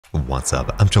What's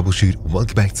up? I'm Troubleshoot.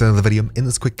 Welcome back to another video. In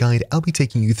this quick guide, I'll be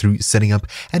taking you through setting up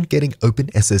and getting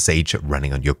OpenSSH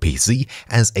running on your PC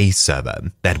as a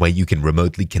server. That way you can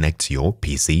remotely connect to your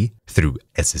PC through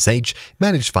SSH,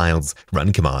 manage files,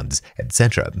 run commands,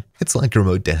 etc. It's like a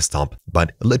remote desktop,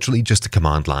 but literally just a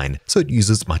command line, so it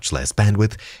uses much less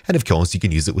bandwidth, and of course you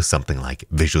can use it with something like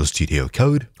Visual Studio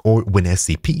Code or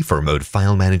WinSCP for remote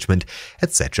file management,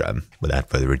 etc. Without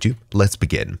further ado, let's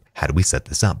begin. How do we set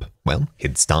this up? Well,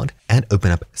 hit Start and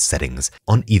open up Settings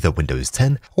on either Windows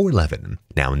 10 or 11.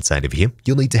 Now inside of here,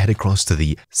 you'll need to head across to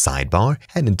the sidebar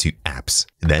and into Apps,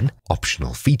 then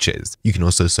Optional Features. You can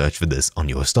also search for this on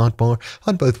your start bar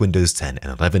on both Windows 10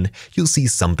 and 11. You'll see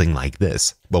something like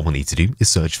this. What we'll need to do is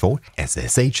search for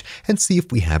SSH and see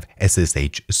if we have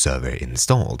SSH Server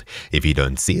installed. If you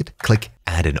don't see it, click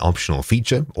Add an optional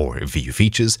feature or View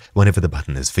Features. Whenever the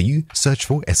button is for you, search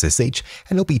for SSH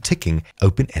and it'll be ticking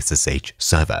OpenSSH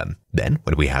Server. Then,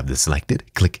 when we have this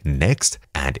selected, click Next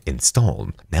and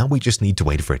Install. Now we just need to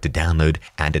wait for it to download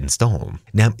and install.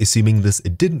 Now, assuming this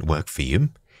didn't work for you,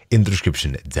 in the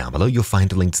description down below, you'll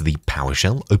find a link to the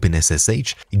PowerShell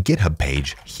OpenSSH GitHub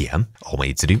page here. All we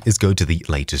need to do is go to the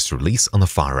latest release on the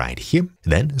far right here,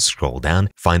 then scroll down,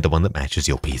 find the one that matches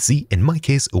your PC, in my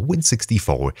case,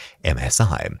 Win64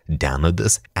 MSI. Download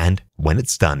this, and when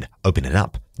it's done, open it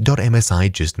up.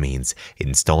 .msi just means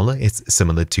installer. It's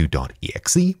similar to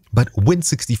 .exe, but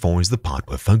Win64 is the part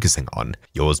we're focusing on.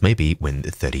 Yours may be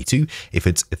Win32 if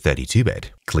it's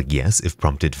 32-bit. Click Yes if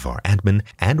prompted for admin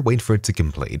and wait for it to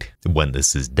complete. When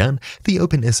this is done, the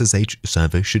OpenSSH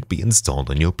server should be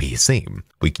installed on your PC.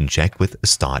 We can check with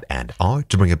Start and R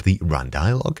to bring up the Run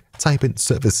dialog, type in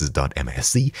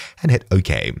services.msc and hit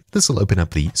OK. This will open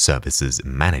up the Services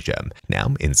Manager.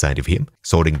 Now, inside of here,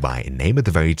 sorting by name at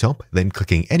the very top, then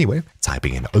clicking Anywhere,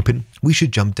 typing in Open, we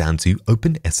should jump down to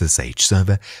OpenSSH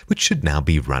Server, which should now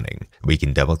be running. We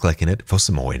can double-click in it for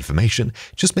some more information.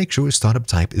 Just make sure startup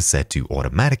type is set to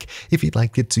automatic if you'd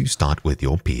like it to start with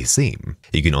your PC.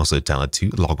 You can also tell it to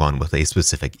log on with a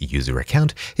specific user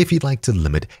account if you'd like to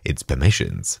limit its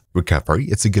permissions. Recovery,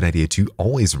 it's a good idea to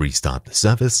always restart the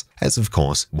service, as of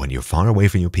course, when you're far away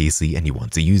from your PC and you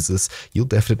want to use this, you'll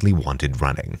definitely want it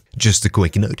running. Just a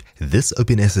quick note, this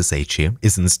OpenSSH here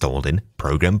is installed in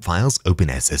Program Files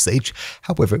OpenSSH,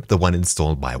 however, the one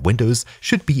installed by Windows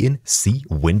should be in C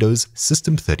Windows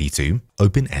System 32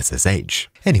 OpenSSH.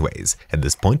 Anyways, at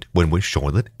this point, when we're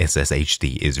sure that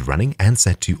SSHD is running and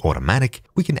set to automatic,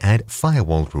 we can add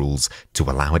firewall rules to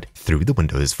allow it through the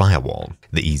Windows firewall.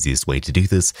 The easiest way to do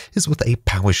this is with a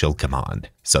PowerShell command.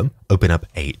 So, open up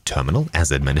a terminal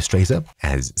as administrator,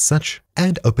 as such,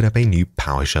 and open up a new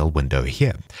PowerShell window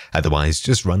here. Otherwise,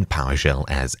 just run PowerShell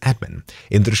as admin.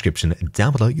 In the description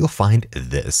down below, you'll find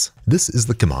this. This is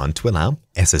the command to allow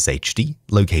SSHD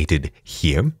located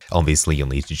here. Obviously, you'll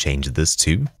need to change this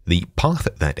to the path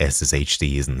that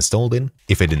SSHD is installed in,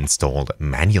 if it installed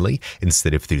manually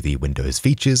instead of through the Windows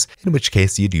features, in which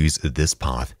case you'd use this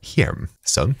path here.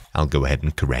 So, I'll go ahead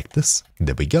and correct this.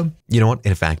 There we go. You know what?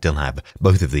 In fact, I'll have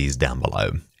both of these down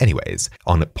below. Anyways,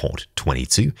 on port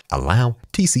 22, allow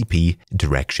TCP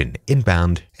direction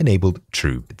inbound, enabled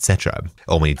true, etc.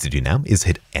 All we need to do now is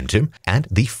hit enter and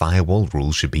the firewall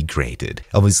rule should be created.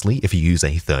 Obviously, if you use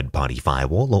a third-party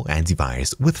firewall or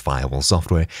antivirus with firewall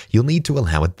software, you'll need to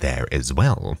allow it there as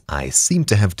well. I seem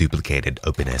to have duplicated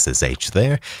OpenSSH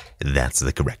there. That's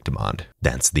the correct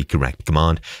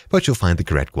command. But you'll find the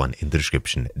correct one in the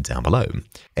description down below.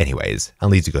 Anyways, I'll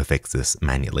need to go fix this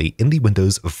manually in the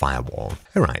Windows firewall.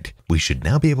 Alright, we should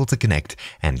now be able to connect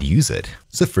and use it.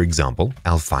 So for example,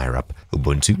 I'll fire up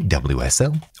Ubuntu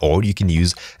WSL, or you can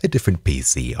use a different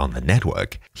PC on the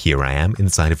network. Here I am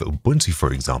inside of Ubuntu,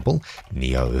 for example,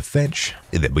 neo fetch.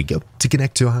 There we go. To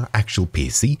connect to our actual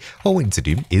PC, all we need to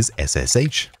do is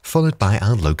SSH, followed by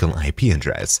our local IP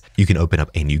address. You can open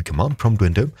up a new command prompt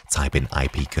window, type in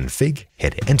ipconfig,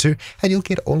 hit enter, and you'll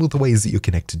get all of the ways that you're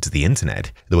connected to the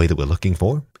internet. The way that we're looking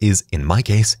for is, in my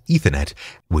case, Ethernet,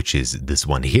 which is this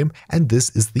one here, and this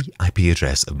is the IP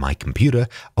address of my computer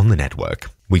on the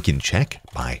network. We can check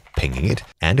by pinging it,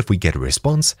 and if we get a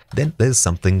response, then there's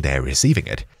something there receiving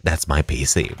it. That's my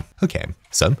PC. Okay,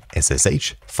 so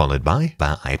SSH followed by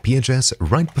our IP address.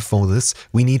 Right before this,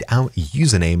 we need our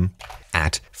username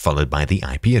 @ followed by the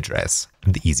IP address.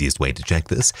 The easiest way to check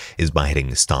this is by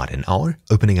hitting start an hour,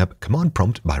 opening up command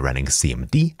prompt by running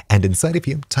cmd, and inside of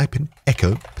here type in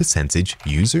echo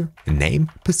 %user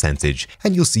name %,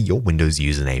 and you'll see your Windows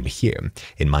username here.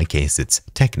 In my case, it's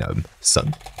techno, so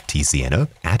tcno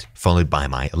followed by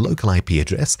my local IP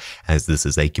address, as this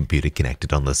is a computer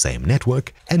connected on the same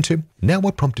network. Enter. Now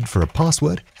we're prompted for a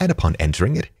password, and upon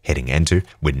entering it, hitting enter,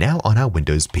 we're now on our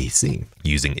Windows PC.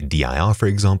 Using dir, for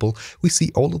example, we see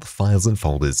all of the files and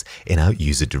folders in our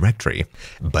user directory.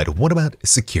 But what about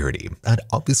security? I'd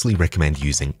obviously recommend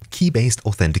using key-based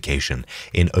authentication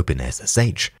in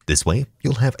OpenSSH. This way,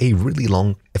 you'll have a really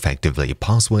long, effectively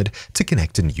password to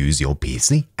connect and use your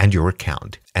PC and your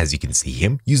account. As you can see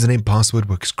here, username password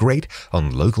works great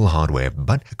on local hardware,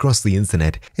 but across the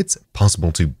internet, it's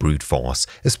possible to brute force,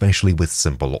 especially with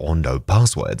simple or no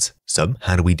passwords. So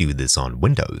how do we do this on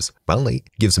Windows? Well, they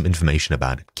give some information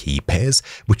about key pairs,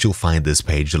 which you'll find this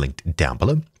page linked down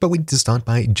below, but we need to start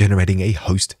by generating a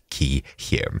host key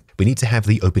here. We need to have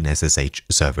the OpenSSH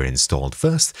server installed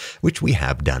first, which we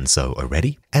have done so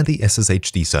already, and the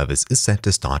SSHD service is set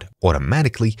to start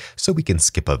automatically, so we can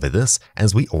skip over this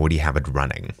as we already have it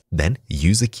running. Then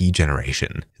user key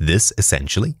generation. This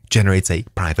essentially generates a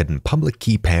private and public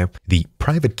key pair. The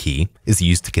private key is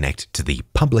used to connect to the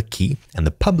public key, and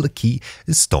the public key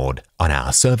is stored on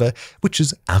our server, which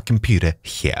is our computer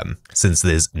here. Since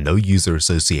there's no user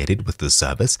associated with the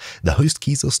service, the host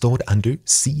keys are stored under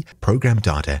C program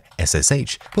data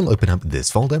SSH. We'll open up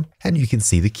this folder and you can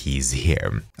see the keys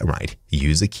here. Alright,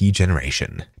 user key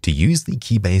generation. To use the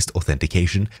key-based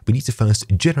authentication, we need to first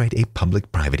generate a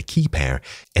public-private key pair.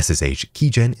 SSH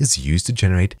keygen is used to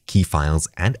generate key files,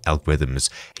 and algorithms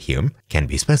here can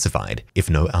be specified. If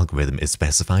no algorithm is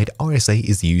specified, RSA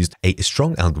is used. A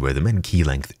strong algorithm and key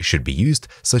length should be used,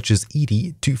 such as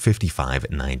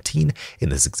ED25519 in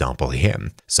this example here.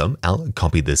 So I'll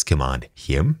copy this command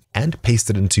here and paste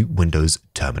it into Windows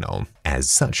Terminal. As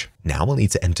such, now we'll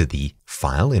need to enter the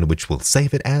file in which we'll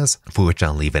save it as, for which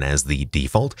I'll leave it as the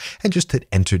default, and just hit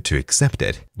enter to accept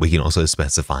it. We can also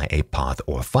specify a path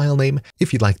or file name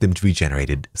if you'd like them to be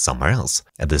generated somewhere else.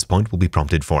 At this point, we'll be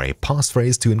prompted for a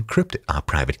passphrase to encrypt our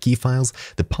private key files.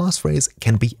 The passphrase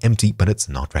can be empty, but it's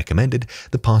not recommended.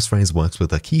 The passphrase works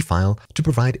with a key file to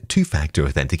provide two-factor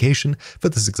authentication. For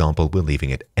this example, we're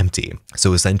leaving it empty.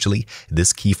 So essentially,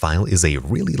 this key file is a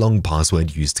really long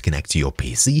password used to connect to your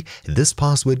PC. This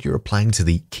password you're applying to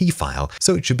the key file,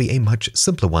 so it should be a much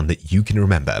simpler one that you can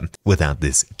remember. Without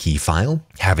this key file,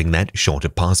 having that shorter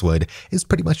password is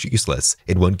pretty much useless.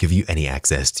 It won't give you any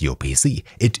access to your PC.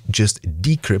 It just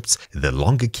decrypts the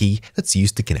longer key that's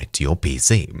used to connect to your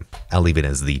PC. I'll leave it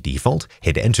as the default,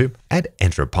 hit enter, and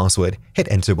enter a password, hit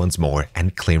enter once more,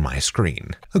 and clear my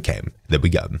screen. Okay, there we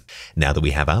go. Now that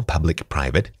we have our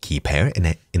public-private key pair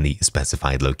in the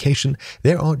specified location,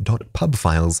 there are .pub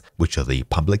files, which are the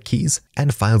public keys,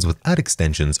 and files without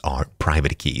extensions are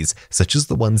private keys, such as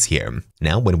the ones here.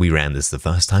 Now, when we ran this the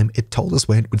first time, it told us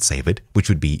where it would save it, which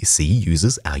would be C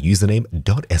users our username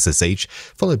 .ssh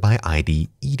followed by ID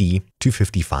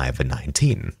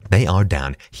ED25519. They are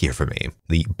down here for me.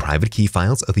 The private key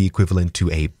files are the equivalent to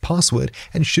a password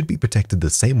and should be protected the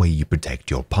same way you protect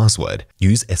your password.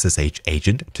 Use SSH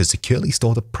agent to securely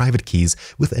store the private keys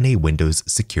within a Windows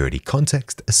security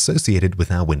context associated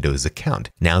with our Windows account.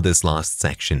 Now, this last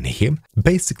section here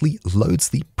basically loads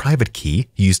the private key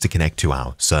used to connect to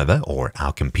our server or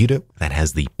our computer that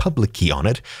has the public key on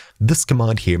it. This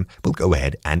command here will go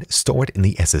ahead and store it in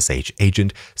the SSH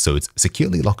agent, so it's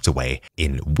securely locked away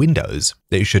in Windows.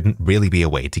 There shouldn't really be a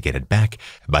way to get it back,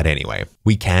 but anyway,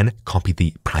 we can copy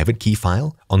the private key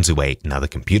file onto another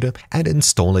computer and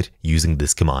install it using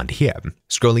this command here.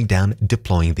 Scrolling down,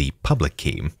 deploying the public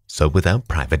key. So with our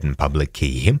private and public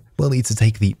key here, we'll need to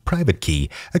take the private key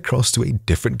across to a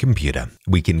different computer.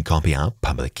 We can copy our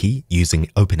public key using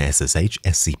OpenSSH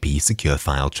SCP Secure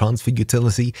File Transfer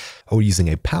Utility or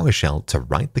using a PowerShell to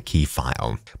write the key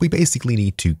file. We basically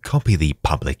need to copy the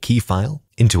public key file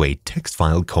into a text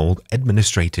file called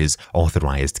administrators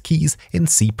authorized keys in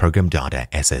C program data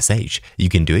SSH. You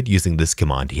can do it using this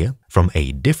command here from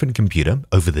a different computer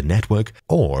over the network,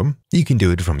 or you can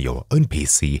do it from your own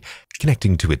PC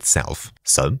connecting to itself.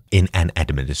 So in an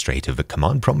administrative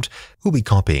command prompt, we'll be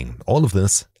copying all of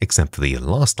this except for the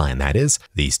last line, that is,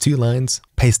 these two lines,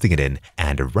 pasting it in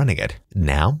and running it.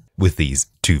 Now, with these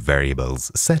two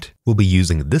variables set, we'll be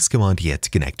using this command here to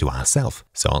connect to ourselves.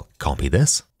 So I'll copy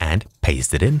this and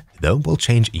paste it in, though we'll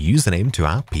change username to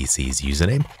our PC's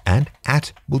username, and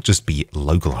 @ will just be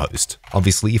localhost.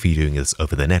 Obviously, if you're doing this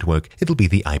over the network, it'll be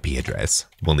the IP address.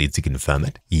 We'll need to confirm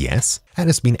it, yes, and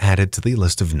it's been added to the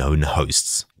list of known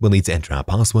hosts. We'll need to enter our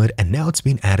password, and now it's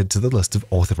been added to the list of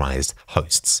authorized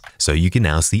hosts. So you can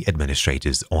now see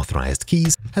administrator's authorized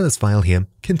keys, and this file here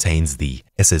contains the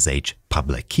SSH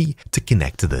public key to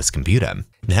connect to this computer.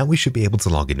 Now we should be able to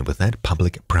log in with that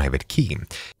public private key.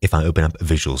 If I open up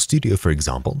Visual Studio, for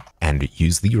example, and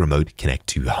use the remote connect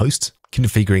to host,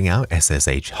 configuring our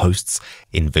SSH hosts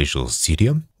in Visual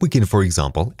Studio, we can, for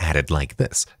example, add it like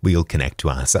this. We'll connect to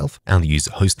ourselves. I'll use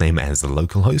hostname as the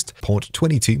local host, port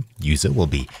 22, user will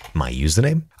be my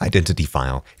username, identity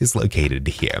file is located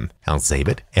here. I'll save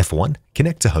it, F1,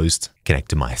 connect to host, connect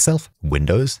to myself,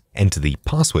 Windows, enter the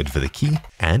password for the key,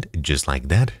 and just like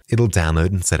that, it'll download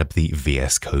and set up the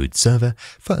VS Code server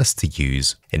for us to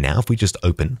use. And now if we just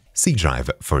open C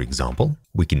drive, for example,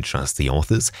 we can trust the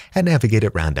authors and navigate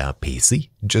around our PC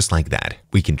just like that.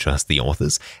 We can trust the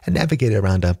authors and navigate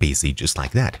around our PC just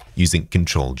like that. Using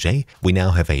Control-J, we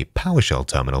now have a PowerShell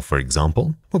terminal, for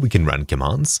example, where we can run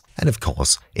commands and, of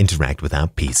course, interact with our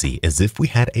PC as if we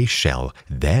had a shell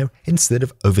there instead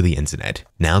of over the internet.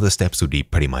 Now the steps would be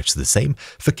pretty much the same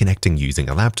for connecting using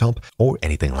a laptop or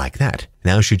anything like that.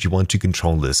 Now, should you want to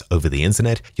control this over the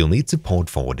internet, you'll need to port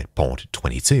forward port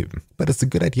 22. But it's a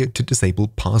good idea to disable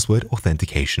password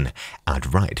authentication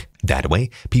outright. That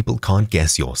way, people can't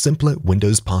guess your simpler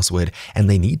Windows password and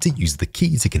they need to use the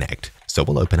key to connect. So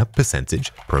we'll open up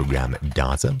percentage, program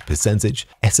data, percentage,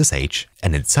 SSH,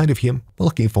 and inside of here, we're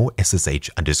looking for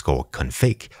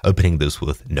SSH_config, opening this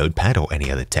with Notepad or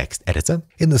any other text editor.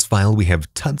 In this file, we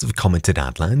have tons of commented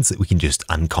outlines that we can just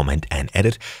uncomment and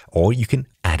edit, or you can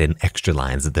add in extra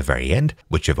lines at the very end,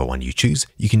 whichever one you choose.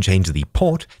 You can change the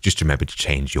port, just remember to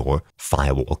change your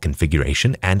firewall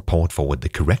configuration and port forward the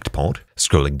correct port.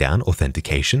 Scrolling down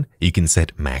authentication, you can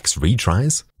set max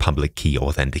retries, public key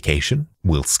authentication,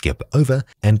 we'll skip over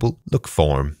and we'll look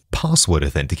for password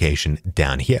authentication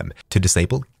down here. To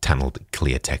disable tunneled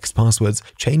clear text passwords,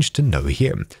 change to no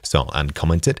here. So I'll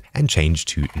uncomment it and change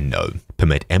to no.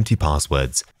 Permit empty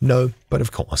passwords, no, but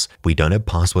of course, we don't have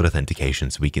password authentication,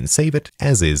 so we can save it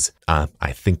as is.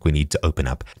 I think we need to open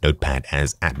up Notepad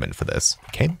as admin for this.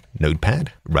 Okay,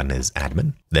 Notepad, run as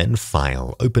admin, then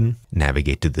file open,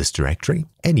 navigate to this directory,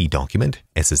 any document,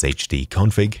 sshd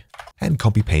config, and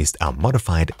copy-paste our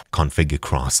modified config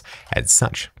across as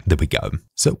such. There we go.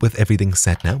 So with everything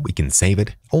set now, we can save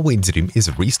it. All we need to do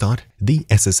is restart the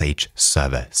SSH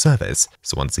server service.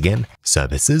 So once again,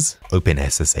 services, open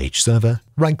SSH server,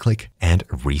 right-click and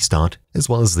restart, as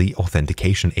well as the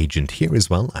authentication agent here as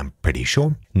well, I'm pretty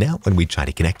sure. Now, when we try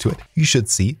to connect to it, you should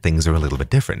see things are a little bit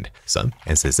different. So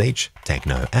SSH,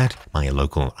 techno at my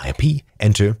local IP,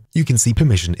 enter. You can see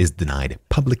permission is denied,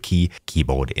 public key,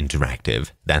 keyboard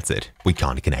interactive. That's it. We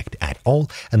can't connect at all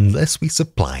unless we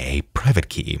supply a private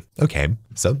key. Okay,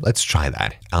 so let's try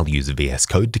that. I'll use VS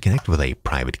Code to connect with a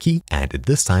private key, and at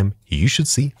this time, you should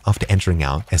see after entering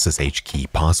our SSH key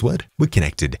password, we're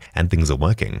connected and things are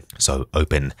working. So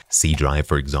open C drive,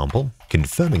 for example,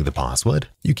 confirming the password.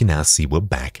 You can now see we're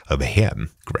back over here.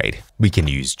 Great. We can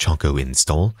use Choco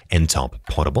install ntop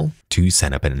portable to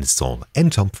set up and install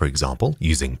ntop, for example,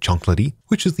 using Chocolatey,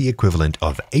 which is the equivalent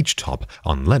of htop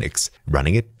on Linux.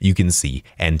 Running it, you can see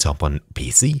ntop on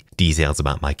PC, details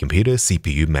about my computer,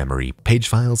 CPU, memory, page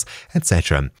files,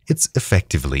 etc. It's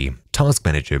effectively Task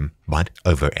Manager, but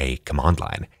over a command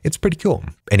line. It's pretty cool.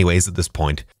 Anyways, at this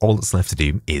point, all that's left to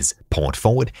do is port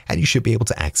forward, and you should be able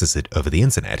to access it over the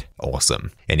internet.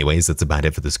 Awesome. Anyways, that's about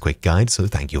it for this quick guide, so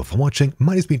thank you all for watching.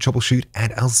 My name's been Troubleshoot,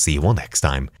 and I'll see you all next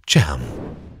time. Ciao.